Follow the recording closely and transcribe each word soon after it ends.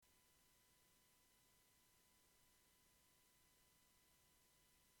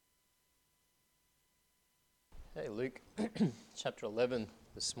Okay, Luke chapter 11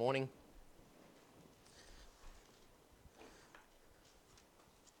 this morning.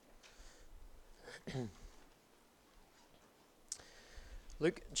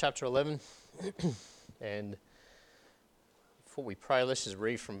 Luke chapter 11, and before we pray, let's just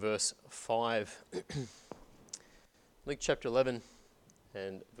read from verse 5. Luke chapter 11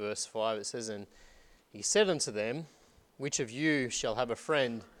 and verse 5, it says, "And he said unto them, Which of you shall have a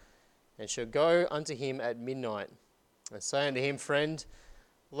friend, and shall go unto him at midnight, and say unto him, Friend,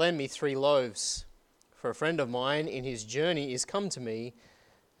 lend me 3 loaves, for a friend of mine in his journey is come to me,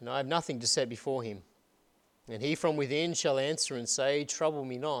 and I have nothing to set before him. And he from within shall answer and say, Trouble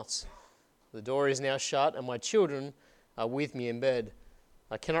me not. The door is now shut, and my children are with me in bed.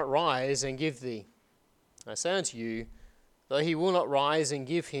 I cannot rise and give thee. I say unto you, though he will not rise and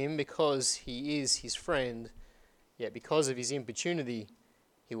give him because he is his friend, yet because of his importunity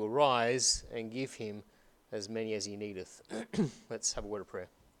he will rise and give him as many as he needeth." Let's have a word of prayer.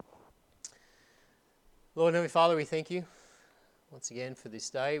 Lord and Heavenly Father, we thank you once again for this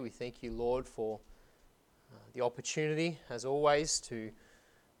day. We thank you, Lord, for the opportunity, as always, to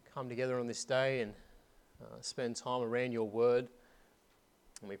come together on this day and spend time around your word.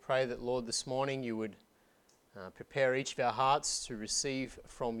 And we pray that, Lord, this morning you would prepare each of our hearts to receive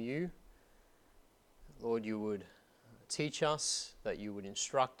from you. Lord, you would teach us, that you would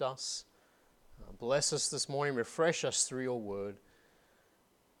instruct us. Bless us this morning, refresh us through your word.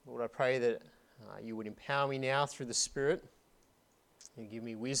 Lord, I pray that you would empower me now through the Spirit and give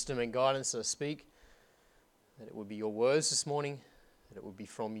me wisdom and guidance to speak, that it would be your words this morning, that it would be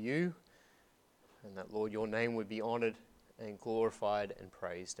from you, and that, Lord, your name would be honoured and glorified and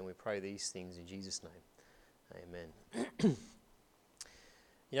praised. And we pray these things in Jesus' name. Amen.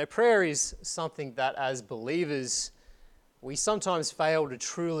 You know, prayer is something that as believers we sometimes fail to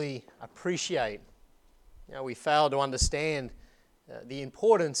truly appreciate. You know, we fail to understand the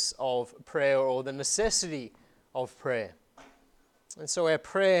importance of prayer or the necessity of prayer. And so our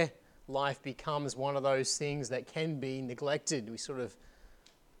prayer life becomes one of those things that can be neglected. We sort of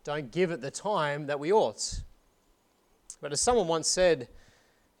don't give it the time that we ought. But as someone once said,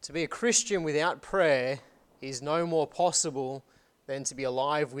 to be a Christian without prayer is no more possible than to be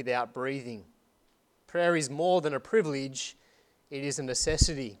alive without breathing. Prayer is more than a privilege, it is a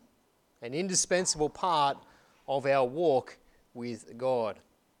necessity, an indispensable part of our walk with God.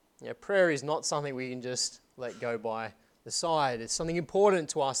 You know, prayer is not something we can just let go by the side. It's something important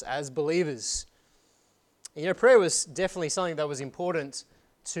to us as believers. And, you know, prayer was definitely something that was important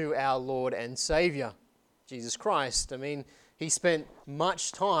to our Lord and Saviour, Jesus Christ. I mean, he spent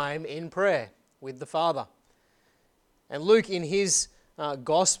much time in prayer with the Father. And Luke, in his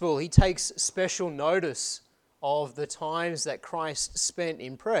gospel, he takes special notice of the times that Christ spent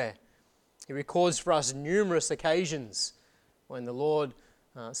in prayer. He records for us numerous occasions when the Lord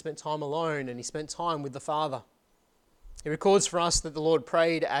spent time alone and he spent time with the Father. He records for us that the Lord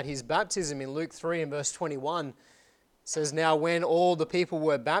prayed at his baptism in Luke 3 and verse 21. It says, "Now when all the people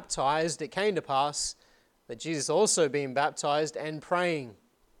were baptized, it came to pass that Jesus also being baptized and praying,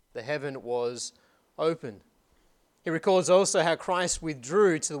 the heaven was opened." He records also how Christ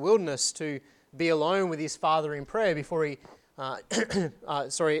withdrew to the wilderness to be alone with his Father in prayer before he,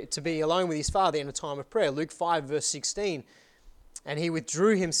 to be alone with his Father in a time of prayer. Luke 5 verse 16, "And he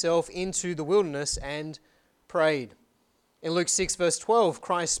withdrew himself into the wilderness and prayed." In Luke 6 verse 12,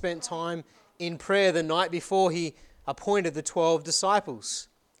 Christ spent time in prayer the night before he appointed the 12 disciples.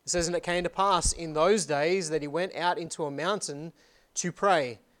 It says, "And it came to pass in those days that he went out into a mountain to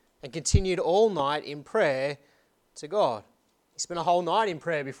pray and continued all night in prayer to God." He spent a whole night in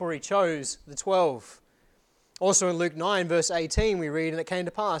prayer before he chose the 12. Also in Luke 9 verse 18 we read, "And it came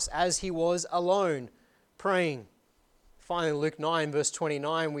to pass as he was alone praying." Finally, Luke 9 verse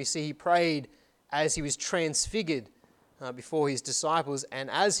 29 we see he prayed as he was transfigured before his disciples, and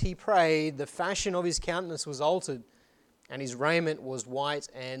as he prayed the fashion of his countenance was altered and his raiment was white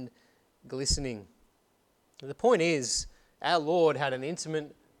and glistening. The point is, our Lord had an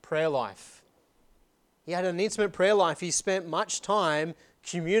intimate prayer life. He had an intimate prayer life. He spent much time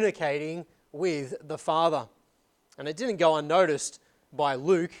communicating with the Father. And it didn't go unnoticed by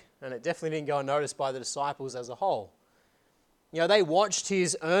Luke, and it definitely didn't go unnoticed by the disciples as a whole. You know, they watched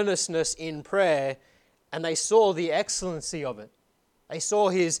his earnestness in prayer, and they saw the excellency of it. They saw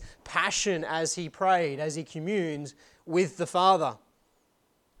his passion as he prayed, as he communed with the Father.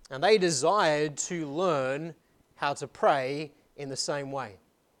 And they desired to learn how to pray in the same way.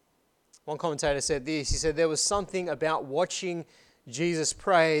 One commentator said this, he said, "There was something about watching Jesus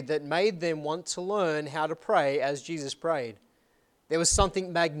pray that made them want to learn how to pray as Jesus prayed. There was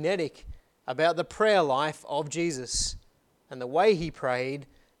something magnetic about the prayer life of Jesus. And the way he prayed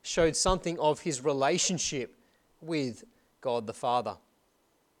showed something of his relationship with God the Father.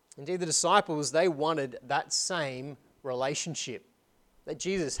 Indeed, the disciples, they wanted that same relationship that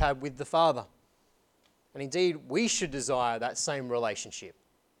Jesus had with the Father. And indeed, we should desire that same relationship.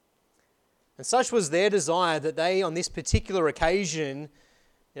 And such was their desire that they, on this particular occasion,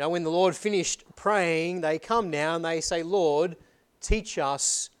 when the Lord finished praying, they come now and they say, "Lord, teach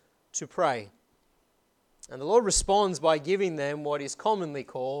us to pray." And the Lord responds by giving them what is commonly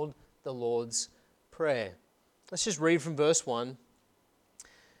called the Lord's Prayer. Let's just read from verse 1. It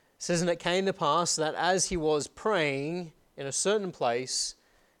says, "And it came to pass that as he was praying in a certain place,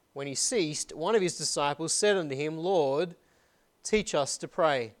 when he ceased, one of his disciples said unto him, Lord, teach us to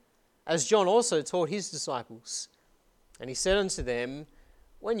pray, as John also taught his disciples. And he said unto them,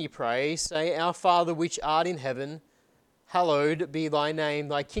 When ye pray, say, Our Father which art in heaven, hallowed be thy name,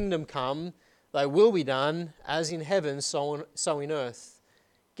 thy kingdom come, thy will be done, as in heaven, so in earth.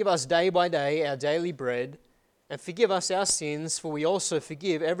 Give us day by day our daily bread, and forgive us our sins, for we also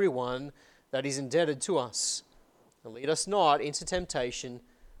forgive every one that is indebted to us. And lead us not into temptation,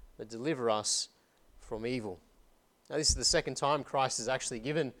 but deliver us from evil." Now, this is the second time Christ has actually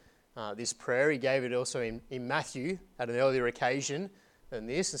given this prayer. He gave it also in Matthew at an earlier occasion than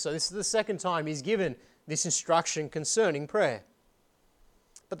this. And so this is the second time he's given this instruction concerning prayer.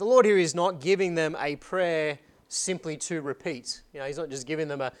 But the Lord here is not giving them a prayer simply to repeat. He's not just giving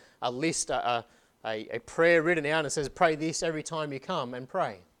them a list, a prayer written out and says, pray this every time you come and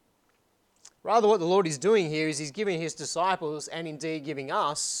pray. Rather, what the Lord is doing here is he's giving his disciples, and indeed giving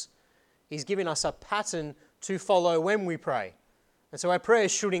us, he's giving us a pattern to follow when we pray. And so our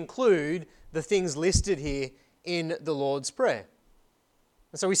prayers should include the things listed here in the Lord's Prayer.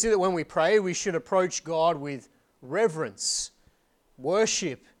 And so we see that when we pray, we should approach God with reverence,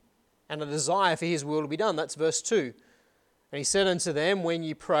 worship, and a desire for his will to be done. That's verse 2. "And he said unto them, When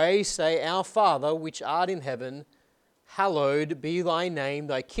ye pray, say, Our Father which art in heaven, hallowed be thy name,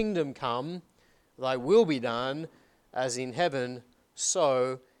 thy kingdom come, thy will be done, as in heaven,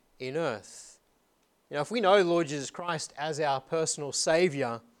 so in earth." If we know Lord Jesus Christ as our personal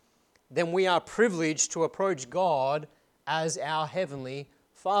Saviour, then we are privileged to approach God as our Heavenly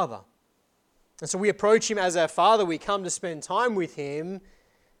Father. And so we approach him as our Father, we come to spend time with him,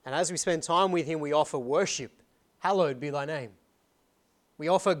 and as we spend time with him, we offer worship. Hallowed be thy name. We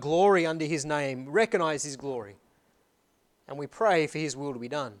offer glory unto his name, recognize his glory, and we pray for his will to be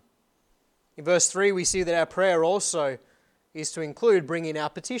done. In verse 3, we see that our prayer also is to include bringing our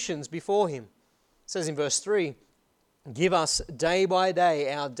petitions before him. It says in verse 3, "Give us day by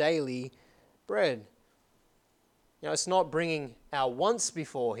day our daily bread." It's not bringing our wants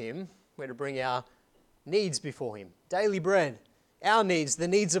before him. We're to bring our needs before him. Daily bread. Our needs, the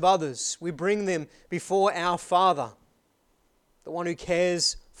needs of others. We bring them before our Father, the one who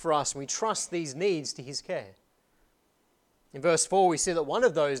cares for us. And we trust these needs to his care. In verse 4, we see that one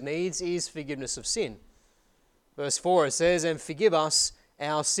of those needs is forgiveness of sin. Verse 4, it says, "And forgive us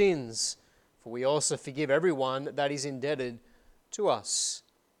our sins, for we also forgive everyone that is indebted to us."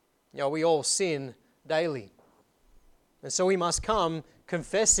 We all sin daily. And so we must come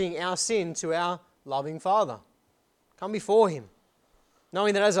confessing our sin to our loving Father. Come before him,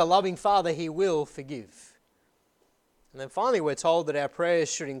 knowing that as a loving Father, he will forgive. And then finally, we're told that our prayers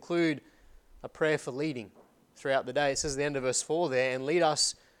should include a prayer for leading throughout the day. It says at the end of verse 4 there, "And lead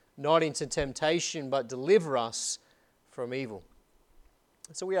us not into temptation, but deliver us from evil."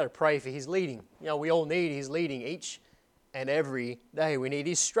 And so we are to pray for his leading. We all need his leading each and every day. We need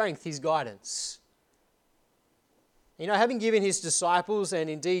his strength, his guidance. Having given his disciples and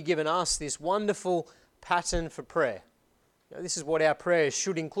indeed given us this wonderful pattern for prayer, this is what our prayers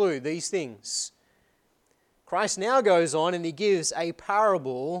should include, these things. Christ now goes on and he gives a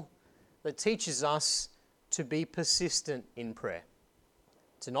parable that teaches us to be persistent in prayer.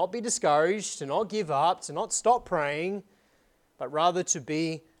 To not be discouraged, to not give up, to not stop praying, but rather to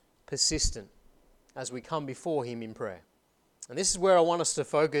be persistent as we come before him in prayer. And this is where I want us to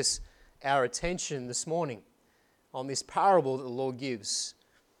focus our attention this morning, on this parable that the Lord gives.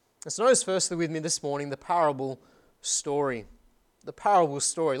 Let's notice firstly with me this morning the parable story. The parable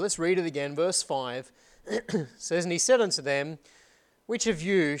story. Let's read it again. Verse 5 says, "And he said unto them, Which of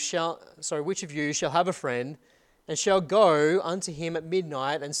you shall have a friend, and shall go unto him at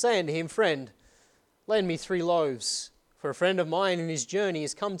midnight, and say unto him, Friend, lend me 3 loaves, for a friend of mine in his journey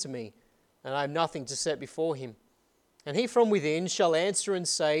is come to me, and I have nothing to set before him. And he from within shall answer and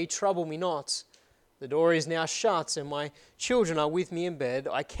say, Trouble me not. The door is now shut, and my children are with me in bed.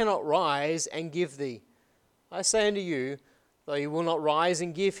 I cannot rise and give thee. I say unto you, Though he will not rise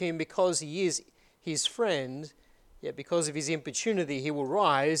and give him because he is his friend, yet because of his importunity he will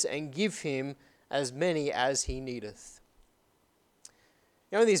rise and give him as many as he needeth.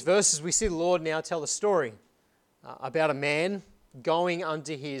 In these verses we see the Lord now tell a story about a man going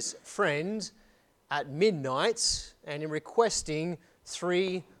unto his friend at midnight and requesting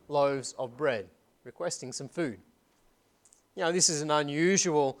 3 loaves of bread, requesting some food. This is an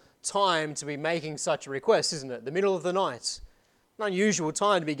unusual time to be making such a request, isn't it? The middle of the night. An unusual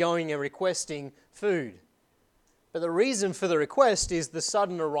time to be going and requesting food. But the reason for the request is the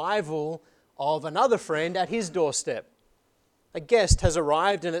sudden arrival of another friend at his doorstep. A guest has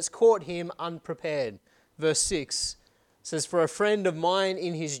arrived and it's caught him unprepared. Verse 6 says, "For a friend of mine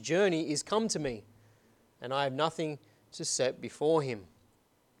in his journey is come to me, and I have nothing to set before him."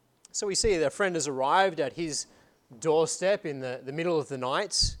 So we see that a friend has arrived at his doorstep in the middle of the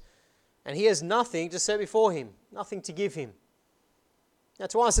night, and he has nothing to set before him, nothing to give him. Now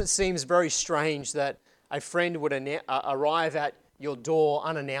to us it seems very strange that a friend would arrive at your door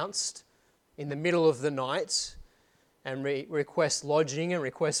unannounced in the middle of the night and request lodging and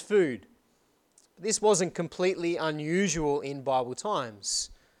request food. But this wasn't completely unusual in Bible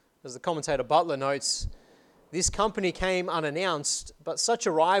times. As the commentator Butler notes, this company came unannounced, but such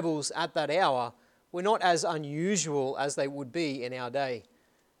arrivals at that hour were not as unusual as they would be in our day.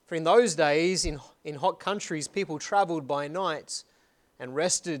 For in those days, in hot countries, people travelled by night and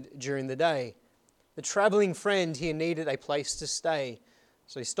rested during the day. The travelling friend here needed a place to stay,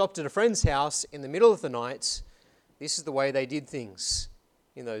 so he stopped at a friend's house in the middle of the night. This is the way they did things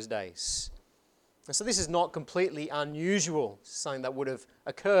in those days. And so this is not completely unusual, something that would have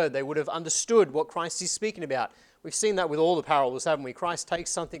occurred. They would have understood what Christ is speaking about. We've seen that with all the parables, haven't we? Christ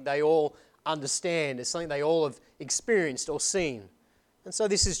takes something they all understand. It's something they all have experienced or seen. And so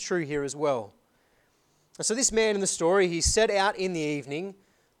this is true here as well. And so this man in the story, he set out in the evening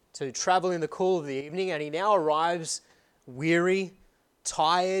to travel in the cool of the evening, and he now arrives weary,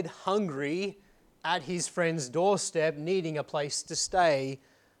 tired, hungry at his friend's doorstep, needing a place to stay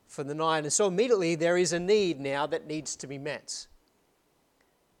for the night. And so immediately there is a need now that needs to be met.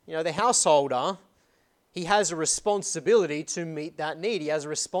 The householder, he has a responsibility to meet that need. He has a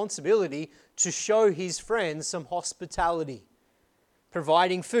responsibility to show his friends some hospitality,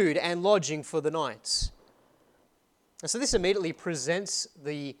 providing food and lodging for the night. And so this immediately presents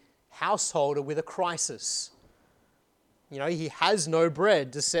the householder with a crisis. He has no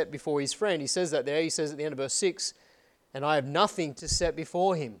bread to set before his friend. He says that there. He says at the end of verse 6, "And I have nothing to set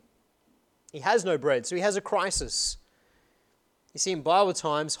before him." He has no bread, so he has a crisis. You see, in Bible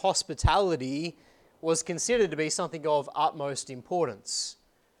times, hospitality was considered to be something of utmost importance.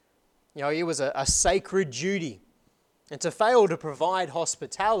 It was a sacred duty. And to fail to provide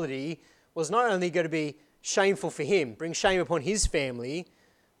hospitality was not only going to be shameful for him, bring shame upon his family,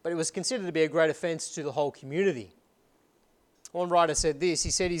 but it was considered to be a great offence to the whole community. One writer said this. He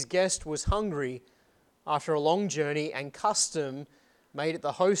said his guest was hungry after a long journey, and custom made it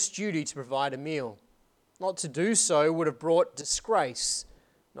the host's duty to provide a meal. Not to do so would have brought disgrace,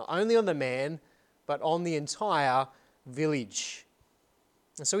 not only on the man, but on the entire village.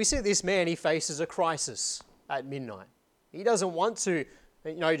 And so we see this man, he faces a crisis at midnight. He doesn't want to,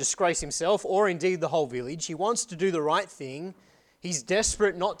 disgrace himself or indeed the whole village. He wants to do the right thing. He's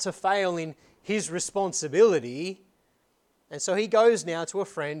desperate not to fail in his responsibility. And so he goes now to a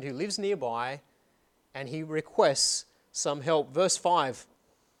friend who lives nearby and he requests some help. Verse 5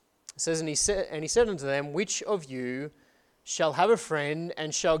 says, and he said unto them, "Which of you shall have a friend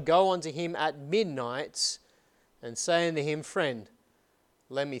and shall go unto him at midnight and say unto him, Friend,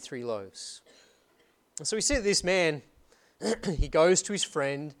 lend me 3 loaves. And so we see that this man, he goes to his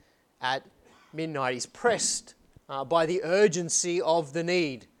friend at midnight. He's pressed by the urgency of the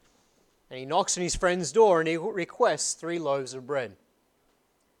need. And he knocks on his friend's door and he requests 3 loaves of bread.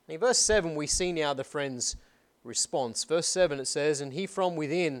 And in verse 7, we see now the friend's response. Verse 7, it says, "And he from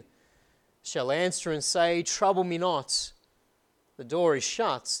within shall answer and say, Trouble me not. The door is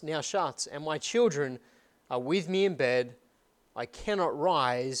now shut, and my children are with me in bed. I cannot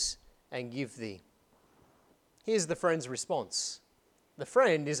rise and give thee." Here's the friend's response. The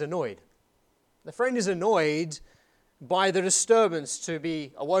friend is annoyed. The friend is annoyed by the disturbance to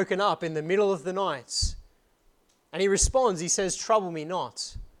be awoken up in the middle of the night. And he responds, he says, "Trouble me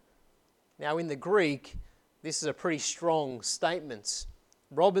not." Now in the Greek, this is a pretty strong statement.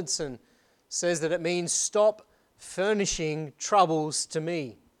 Robinson says that it means stop furnishing troubles to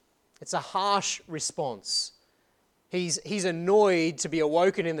me. It's a harsh response. He's annoyed to be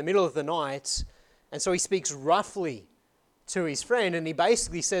awoken in the middle of the night, and so he speaks roughly to his friend, and he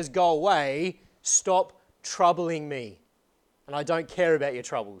basically says, "Go away, stop troubling me." and I don't care about your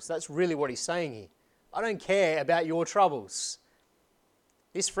troubles. That's really what he's saying here. I don't care about your troubles.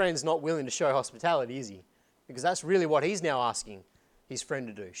 This friend's not willing to show hospitality, is he? Because that's really what he's now asking his friend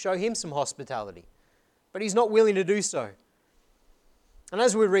to do. Show him some hospitality. But he's not willing to do so. And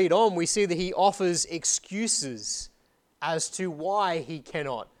as we read on, we see that he offers excuses as to why he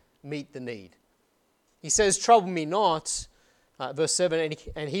cannot meet the need. He says, trouble me not, verse 7,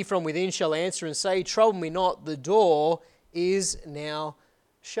 and he from within shall answer and say, trouble me not, the door is now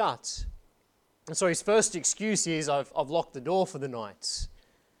shut. And so his first excuse is, I've locked the door for the night.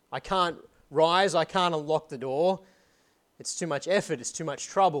 I can't rise, I can't unlock the door. It's too much effort, it's too much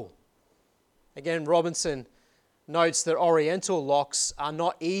trouble. Again, Robinson notes that Oriental locks are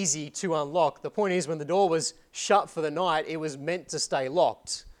not easy to unlock. The point is, when the door was shut for the night, it was meant to stay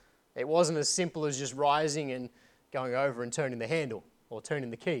locked. It wasn't as simple as just rising and going over and turning the handle or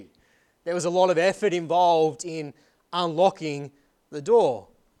turning the key. There was a lot of effort involved in unlocking the door.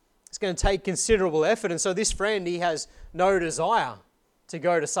 It's going to take considerable effort, and so this friend, he has no desire to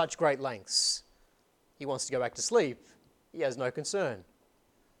go to such great lengths. He wants to go back to sleep. He has no concern.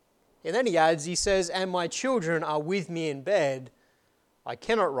 And then he adds, he says, and my children are with me in bed. I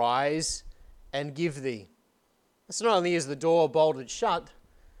cannot rise and give thee. So not only is the door bolted shut,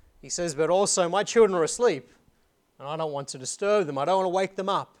 he says, but also my children are asleep, and I don't want to disturb them. I don't want to wake them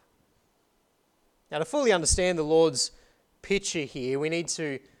up. Now, to fully understand the Lord's picture here, we need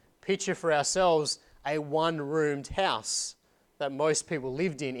to picture for ourselves a one-roomed house that most people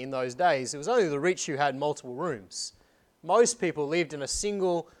lived in those days. It was only the rich who had multiple rooms. Most people lived in a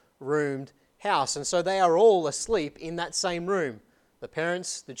single-roomed house, and so they are all asleep in that same room. The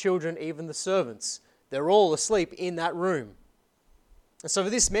parents, the children, even the servants. They're all asleep in that room. And so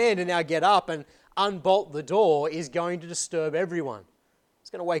for this man to now get up and unbolt the door is going to disturb everyone. It's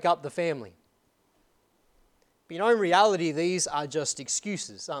going to wake up the family. But in reality, these are just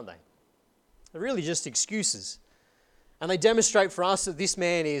excuses, aren't they? They're really just excuses. And they demonstrate for us that this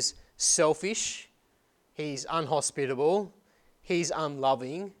man is selfish, he's unhospitable, he's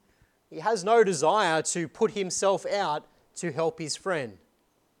unloving. He has no desire to put himself out to help his friend.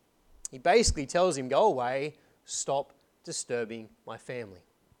 He basically tells him, go away, stop disturbing my family.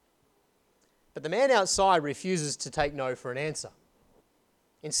 But the man outside refuses to take no for an answer.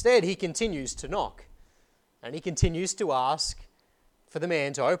 Instead, he continues to knock, and he continues to ask for the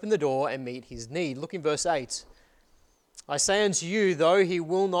man to open the door and meet his need. Look in verse 8. I say unto you, though he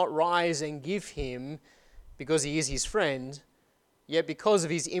will not rise and give him, because he is his friend, yet because of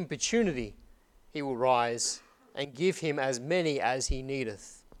his importunity he will rise and give him as many as he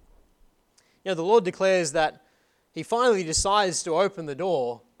needeth. You know, the Lord declares that he finally decides to open the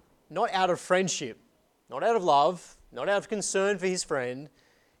door, not out of friendship, not out of love, not out of concern for his friend.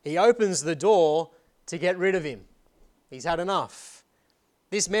 He opens the door to get rid of him. He's had enough.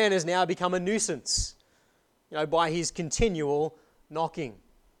 This man has now become a nuisance, by his continual knocking.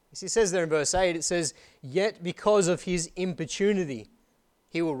 As he says there in verse 8, it says, yet because of his importunity,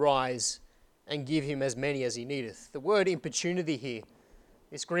 he will rise and give him as many as he needeth. The word importunity here,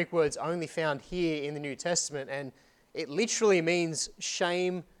 this Greek word's only found here in the New Testament, and it literally means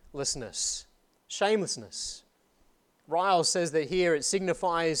shamelessness. Shamelessness. Ryle says that here it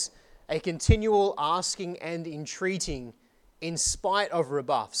signifies a continual asking and entreating in spite of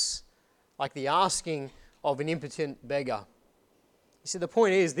rebuffs, like the asking of an impotent beggar. You see, the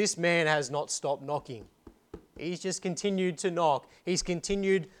point is, this man has not stopped knocking. He's just continued to knock. He's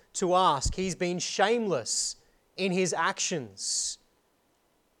continued to ask. He's been shameless in his actions.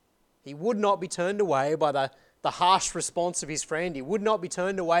 He would not be turned away by the harsh response of his friend. He would not be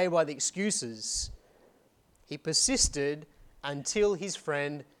turned away by the excuses. He persisted until his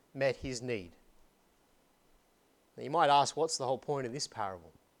friend met his need. Now, you might ask, what's the whole point of this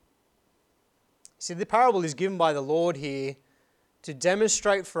parable? See, the parable is given by the Lord here to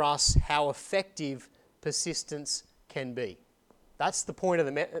demonstrate for us how effective persistence can be. That's the point of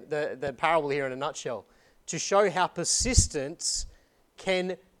the parable here in a nutshell. To show how persistence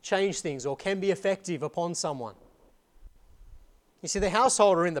can change things or can be effective upon someone. You see, the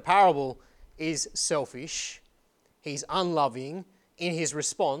householder in the parable is selfish. He's unloving in his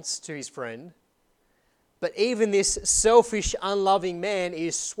response to his friend. But even this selfish, unloving man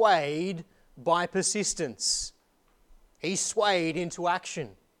is swayed by persistence. He's swayed into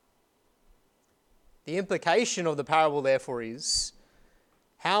action. The implication of the parable, therefore, is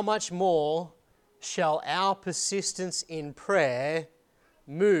how much more shall our persistence in prayer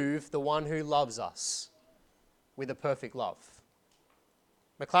move the one who loves us with a perfect love?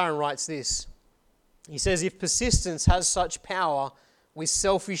 McLaren writes this. He says, if persistence has such power with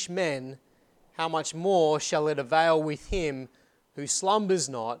selfish men, how much more shall it avail with him who slumbers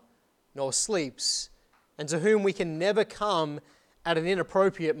not, nor sleeps, and to whom we can never come at an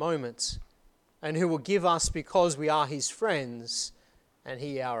inappropriate moment, and who will give us because we are his friends, and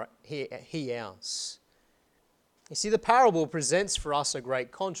he ours. You see, the parable presents for us a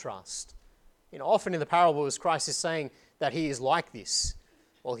great contrast. Often in the parables, Christ is saying that he is like this.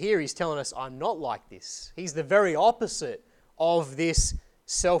 Well, here he's telling us, I'm not like this. He's the very opposite of this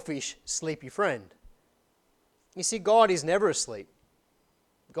selfish, sleepy friend. You see, God is never asleep.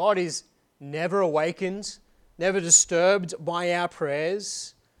 God is never awakened, never disturbed by our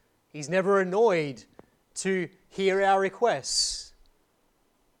prayers. He's never annoyed to hear our requests.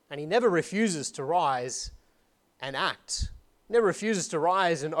 And he never refuses to rise and act. Never refuses to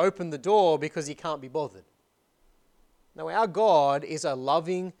rise and open the door because he can't be bothered. No, our God is a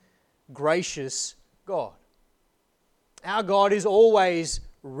loving, gracious God. Our God is always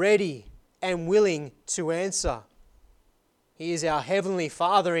ready and willing to answer. He is our Heavenly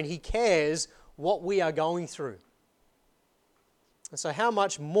Father and he cares what we are going through. And so how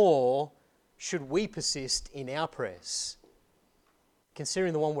much more should we persist in our prayers,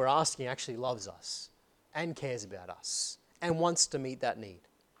 considering the one we're asking actually loves us and cares about us and wants to meet that need?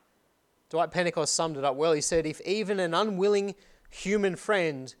 Dwight Pentecost summed it up well. He said, if even an unwilling human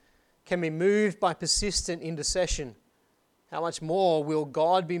friend can be moved by persistent intercession, how much more will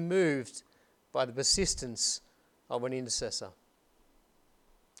God be moved by the persistence of an intercessor?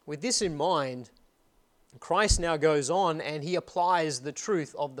 With this in mind, Christ now goes on and he applies the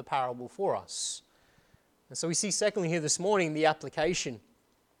truth of the parable for us. And so we see secondly here this morning the application.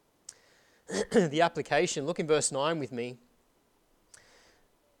 The application. Look in verse 9 with me.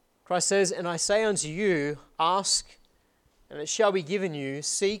 Christ says, and I say unto you, ask, and it shall be given you,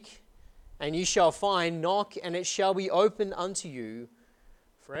 seek, and ye shall find, knock, and it shall be opened unto you.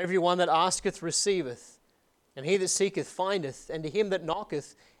 For everyone that asketh receiveth, and he that seeketh findeth, and to him that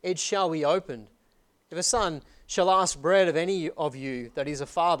knocketh it shall be opened. If a son shall ask bread of any of you that is a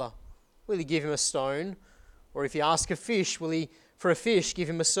father, will he give him a stone? Or if he ask a fish, will he for a fish give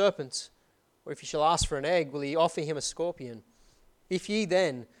him a serpent? Or if he shall ask for an egg, will he offer him a scorpion? If ye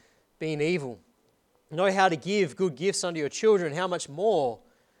then, being evil, know how to give good gifts unto your children, how much more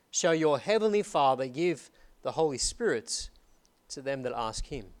shall your heavenly Father give the Holy Spirit to them that ask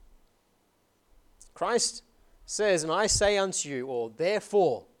him? Christ says, and I say unto you, or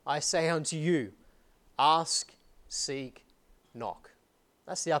therefore I say unto you, ask, seek, knock.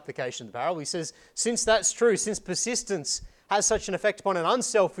 That's the application of the parable. He says, since that's true, since persistence has such an effect upon an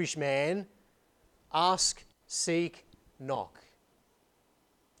unselfish man, ask, seek, knock.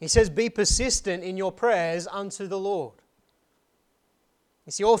 He says, be persistent in your prayers unto the Lord.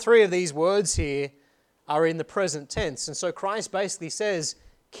 You see, all three of these words here are in the present tense. And so Christ basically says,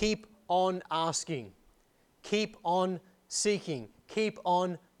 keep on asking, keep on seeking, keep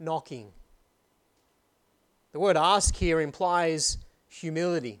on knocking. The word ask here implies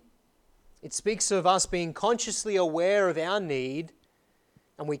humility. It speaks of us being consciously aware of our need,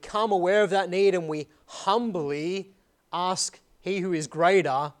 and we come aware of that need and we humbly ask he who is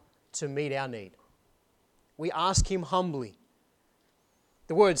greater to meet our need. We ask him humbly.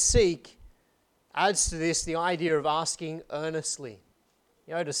 The word seek adds to this the idea of asking earnestly.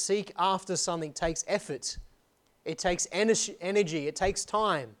 To seek after something takes effort. It takes energy. It takes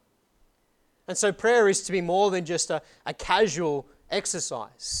time. And so prayer is to be more than just a casual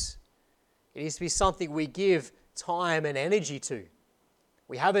exercise. It is to be something we give time and energy to.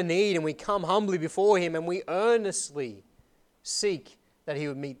 We have a need and we come humbly before him and we earnestly seek that he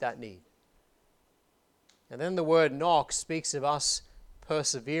would meet that need. And then the word knock speaks of us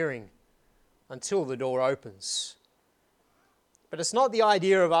persevering until the door opens. But it's not the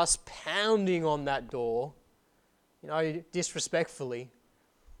idea of us pounding on that door, disrespectfully.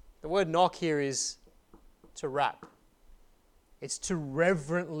 The word knock here is to rap. It's to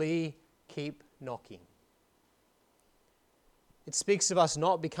reverently keep knocking. It speaks of us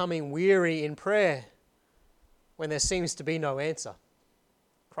not becoming weary in prayer when there seems to be no answer.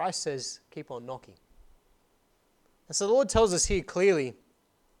 Christ says, keep on knocking. And so the Lord tells us here clearly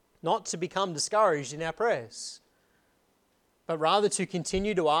not to become discouraged in our prayers, but rather to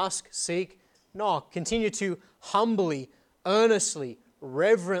continue to ask, seek, knock. Continue to humbly, earnestly,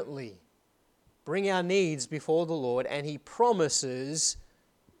 reverently bring our needs before the Lord, and he promises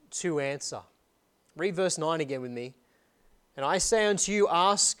to answer. Read verse 9 again with me. And I say unto you,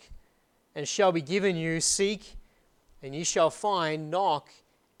 ask, and shall be given you, seek, and ye shall find, knock,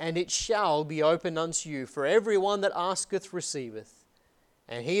 and it shall be opened unto you. For every one that asketh receiveth,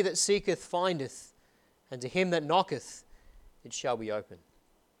 and he that seeketh findeth, and to him that knocketh it shall be opened.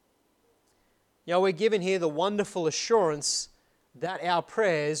 We're given here the wonderful assurance that our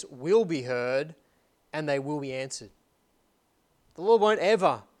prayers will be heard and they will be answered. The Lord won't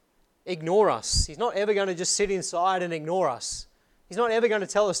ever ignore us. He's not ever going to just sit inside and ignore us. He's not ever going to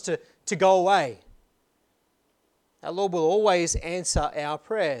tell us to go away. Our Lord will always answer our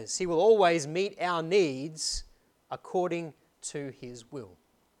prayers. He will always meet our needs according to His will.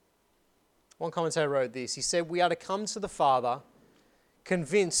 One commentator wrote this. He said, "We are to come to the Father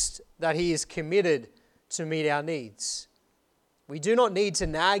convinced that He is committed to meet our needs. We do not need to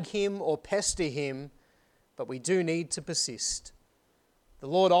nag Him or pester Him, but we do need to persist. The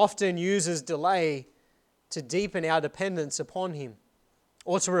Lord often uses delay to deepen our dependence upon Him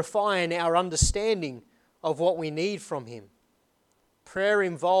or to refine our understanding of what we need from Him. Prayer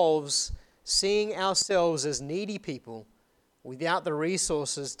involves seeing ourselves as needy people without the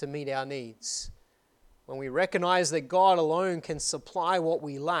resources to meet our needs. When we recognize that God alone can supply what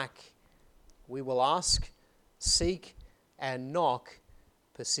we lack, we will ask, seek, and knock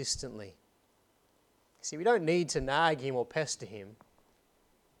persistently." See, we don't need to nag Him or pester Him.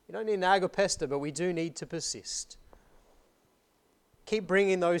 We don't need to nag or pester, but we do need to persist. Keep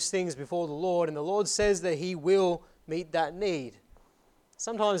bringing those things before the Lord, and the Lord says that He will meet that need.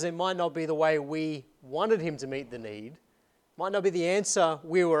 Sometimes it might not be the way we wanted Him to meet the need. Might not be the answer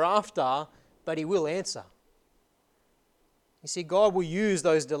we were after, but He will answer. You see, God will use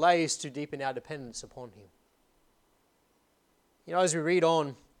those delays to deepen our dependence upon Him. You know, as we read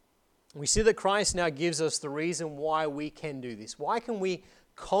on, we see that Christ now gives us the reason why we can do this. Why can we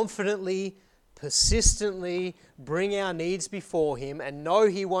confidently, persistently bring our needs before Him and know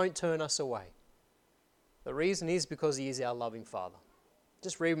He won't turn us away? The reason is because He is our loving Father.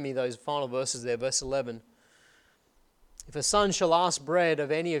 Just read with me those final verses there, verse 11. "If a son shall ask bread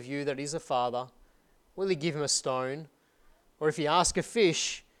of any of you that is a father, will he give him a stone? Or if he ask a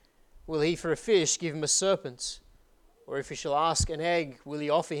fish, will he for a fish give him a serpent? Or if he shall ask an egg, will he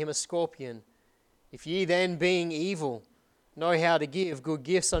offer him a scorpion? If ye then, being evil, know how to give good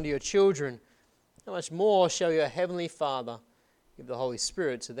gifts unto your children, how much more shall your heavenly Father give the Holy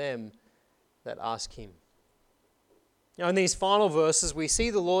Spirit to them that ask Him?" Now, in these final verses, we see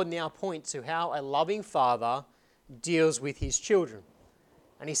the Lord now point to how a loving Father deals with His children.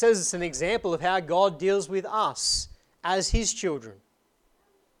 And He says it's an example of how God deals with us as His children.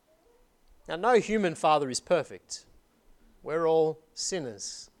 Now, no human father is perfect. We're all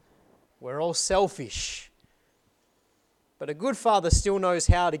sinners. We're all selfish. But a good father still knows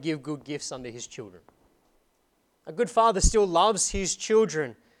how to give good gifts unto his children. A good father still loves his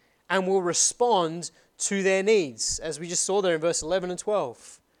children and will respond to their needs, as we just saw there in verse 11 and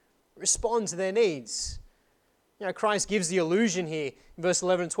 12. Respond to their needs. You know, Christ gives the illusion here in verse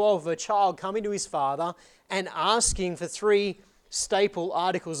 11 and 12 of a child coming to his father and asking for 3 staple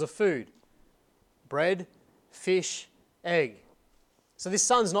articles of food: bread, fish, egg. So this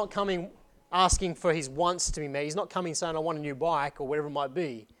son's not coming asking for his wants to be met. He's not coming saying, "I want a new bike," or whatever it might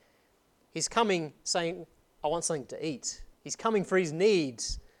be. He's coming saying, "I want something to eat." He's coming for his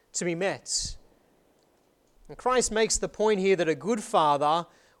needs to be met. And Christ makes the point here that a good father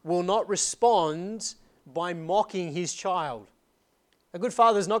will not respond by mocking his child. A good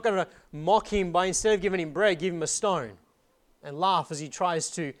father is not going to mock him by, instead of giving him bread, give him a stone and laugh as he tries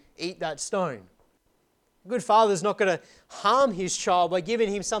to eat that stone. A good father is not going to harm his child by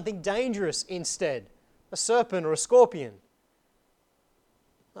giving him something dangerous instead, a serpent or a scorpion.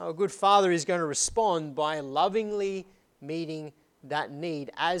 No, a good father is going to respond by lovingly meeting that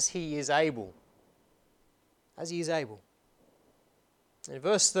need as he is able. As he is able. In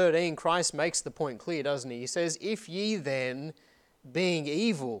verse 13, Christ makes the point clear, doesn't he? He says, "If ye then, being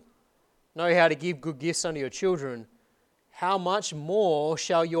evil, know how to give good gifts unto your children, how much more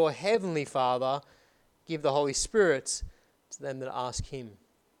shall your heavenly Father give the Holy Spirit to them that ask Him?"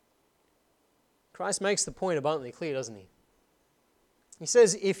 Christ makes the point abundantly clear, doesn't he? He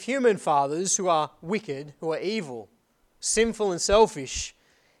says, if human fathers who are wicked, who are evil, sinful and selfish,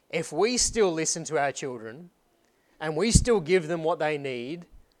 if we still listen to our children and we still give them what they need,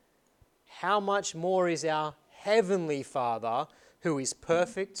 how much more is our heavenly Father, who is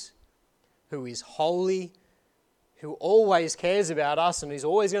perfect, who is holy, who always cares about us and is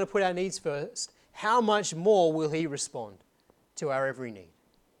always going to put our needs first, how much more will He respond to our every need?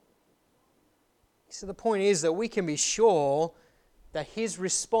 So the point is that we can be sure that His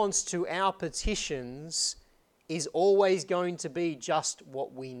response to our petitions is always going to be just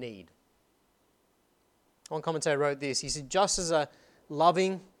what we need. One commentator wrote this. He said, just as no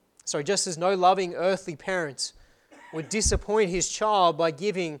loving earthly parent would disappoint his child by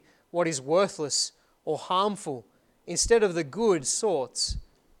giving what is worthless or harmful instead of the good sorts,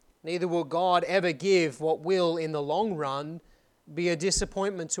 neither will God ever give what will, in the long run, be a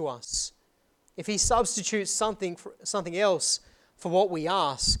disappointment to us, if he substitutes something else for what we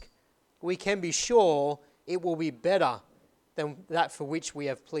ask, we can be sure it will be better than that for which we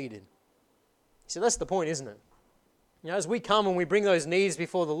have pleaded. So that's the point, isn't it? As we come and we bring those needs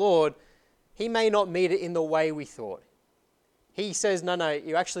before the Lord, he may not meet it in the way we thought. He says, no,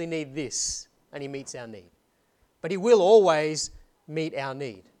 you actually need this, and he meets our need. But he will always meet our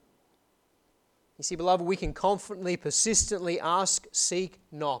need. You see, beloved, we can confidently, persistently ask, seek,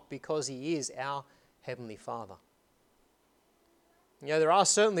 knock, because he is our Heavenly Father. There are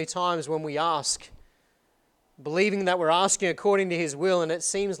certainly times when we ask, believing that we're asking according to his will, and it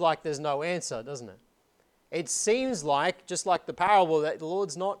seems like there's no answer, doesn't it? It seems like, just like the parable, that the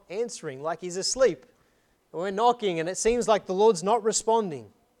Lord's not answering, like he's asleep. We're knocking, and it seems like the Lord's not responding.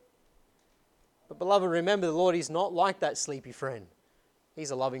 But beloved, remember, the Lord is not like that sleepy friend.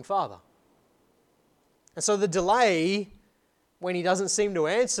 He's a loving Father. And so the delay, when he doesn't seem to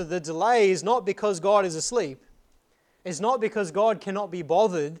answer, the delay is not because God is asleep. It's not because God cannot be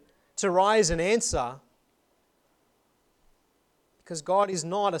bothered to rise and answer. Because God is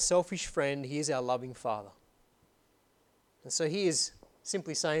not a selfish friend, he is our loving Father. And so he is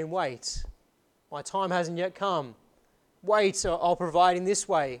simply saying, wait, my time hasn't yet come. Wait, I'll provide in this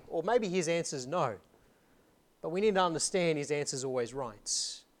way. Or maybe his answer is no. But we need to understand his answer is always right.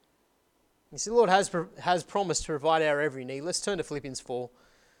 You see, the Lord has promised to provide our every need. Let's turn to Philippians 4.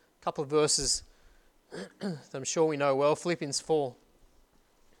 A couple of verses that I'm sure we know well. Philippians 4.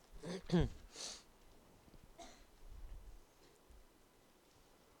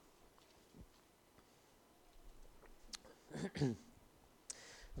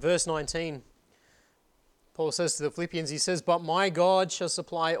 Verse 19. Paul says to the Philippians, he says, but my God shall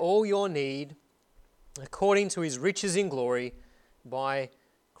supply all your need according to his riches in glory by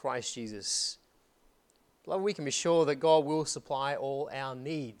Christ Jesus. Beloved, we can be sure that God will supply all our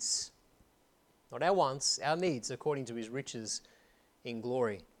needs. Not our wants, our needs according to his riches in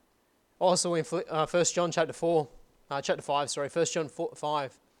glory. Also in 1 John chapter 5, 1 John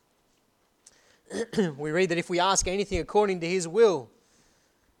 5, we read that if we ask anything according to his will,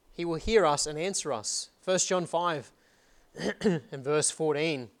 he will hear us and answer us. 1 John 5 and verse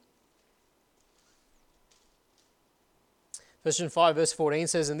 14. 1 John 5 verse 14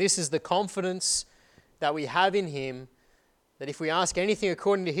 says, and this is the confidence that we have in him, that if we ask anything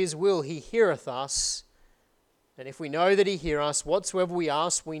according to his will, he heareth us. And if we know that he heareth us, whatsoever we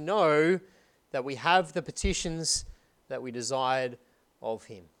ask, we know that we have the petitions that we desired of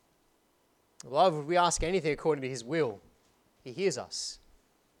him. Beloved, if we ask anything according to his will, he hears us.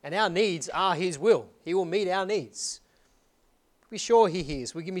 And our needs are his will. He will meet our needs. Be sure he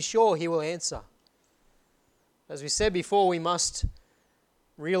hears. We can be sure he will answer. As we said before, we must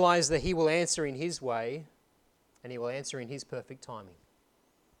realize that he will answer in his way, and he will answer in his perfect timing.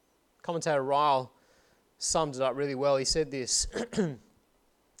 Commentator Ryle summed it up really well. He said this,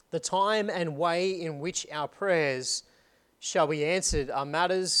 the time and way in which our prayers shall be answered are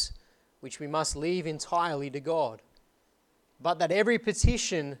matters which we must leave entirely to God. But that every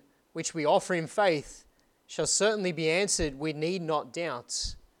petition which we offer in faith shall certainly be answered, we need not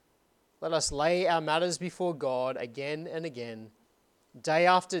doubt. Let us lay our matters before God again and again, day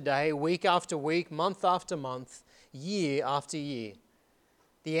after day, week after week, month after month, year after year.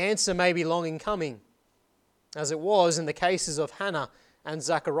 The answer may be long in coming, as it was in the cases of Hannah and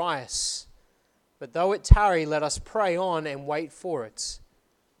Zacharias. But though it tarry, let us pray on and wait for it.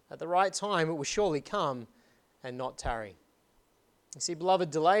 At the right time it will surely come and not tarry. You see, beloved,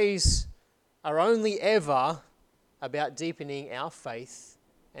 delays are only ever about deepening our faith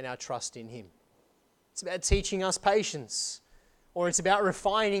and our trust in him. It's about teaching us patience, or it's about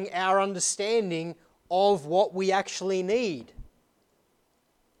refining our understanding of what we actually need.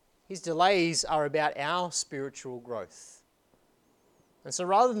 His delays are about our spiritual growth. And so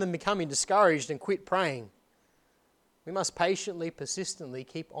rather than becoming discouraged and quit praying, we must patiently, persistently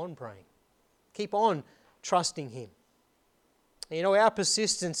keep on praying. Keep on trusting him. And our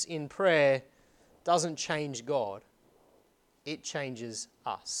persistence in prayer doesn't change God. It changes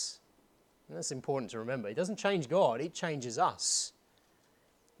us. And that's important to remember. It doesn't change God, it changes us.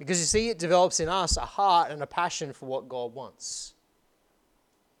 Because you see, it develops in us a heart and a passion for what God wants.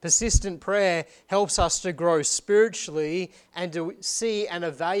 Persistent prayer helps us to grow spiritually and to see and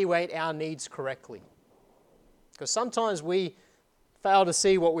evaluate our needs correctly. Because sometimes we fail to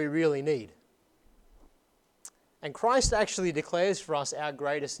see what we really need. And Christ actually declares for us our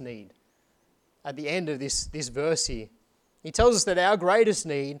greatest need at the end of this verse here. He tells us that our greatest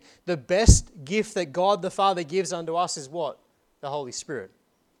need, the best gift that God the Father gives unto us is what? The Holy Spirit.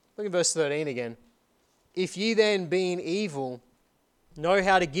 Look at verse 13 again. If ye then, being evil, know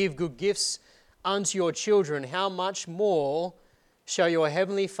how to give good gifts unto your children, how much more shall your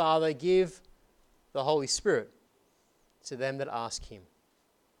heavenly Father give the Holy Spirit to them that ask him?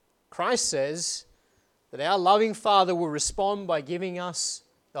 Christ says that our loving Father will respond by giving us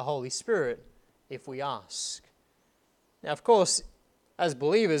the Holy Spirit if we ask. Now, of course, as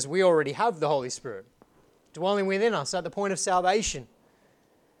believers, we already have the Holy Spirit dwelling within us at the point of salvation.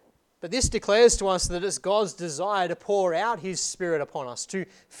 But this declares to us that it's God's desire to pour out his Spirit upon us, to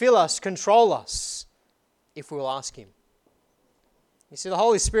fill us, control us, if we will ask him. You see, the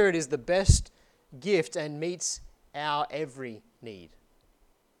Holy Spirit is the best gift and meets our every need.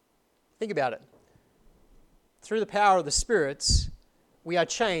 Think about it. Through the power of the Spirit, we are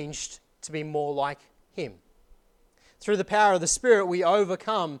changed to be more like him. Through the power of the Spirit, we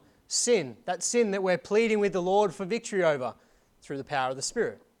overcome sin, that sin that we're pleading with the Lord for victory over, through the power of the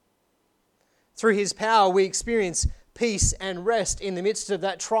Spirit. Through his power, we experience peace and rest in the midst of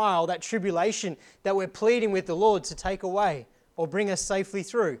that trial, that tribulation that we're pleading with the Lord to take away or bring us safely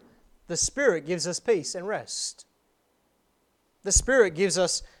through. The Spirit gives us peace and rest. The Spirit gives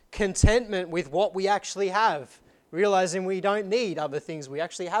us contentment with what we actually have, realizing we don't need other things, we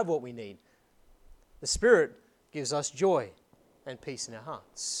actually have what we need. The Spirit gives us joy and peace in our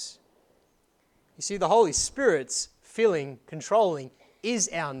hearts. You see, the Holy Spirit's filling, controlling, is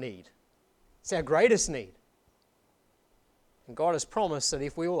our need. It's our greatest need. And God has promised that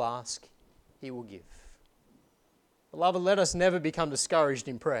if we will ask, he will give. Beloved, let us never become discouraged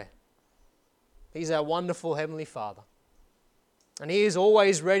in prayer. He's our wonderful Heavenly Father. And he is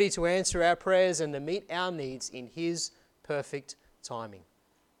always ready to answer our prayers and to meet our needs in his perfect timing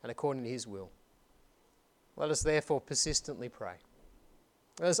and according to his will. Let us therefore persistently pray.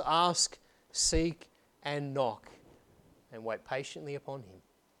 Let us ask, seek, and knock, and wait patiently upon him.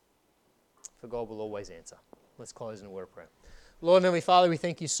 For God will always answer. Let's close in a word of prayer. Lord and Heavenly Father, we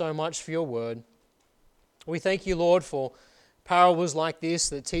thank you so much for your word. We thank you, Lord, for parables like this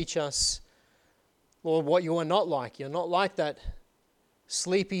that teach us, Lord, what you are not like. You're not like that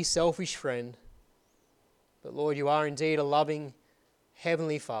sleepy, selfish friend. But Lord, you are indeed a loving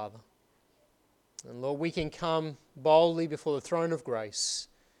Heavenly Father. And Lord, we can come boldly before the throne of grace.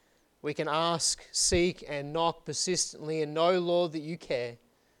 We can ask, seek, and knock persistently and know, Lord, that you care.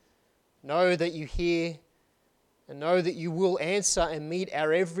 Know that you hear, and know that you will answer and meet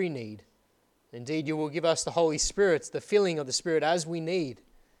our every need. Indeed, you will give us the Holy Spirit, the filling of the Spirit as we need.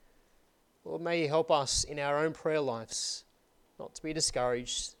 Lord, may you help us in our own prayer lives not to be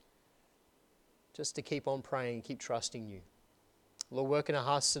discouraged, just to keep on praying and keep trusting you. Lord, work in our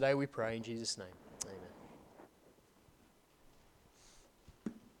hearts today, we pray in Jesus' name.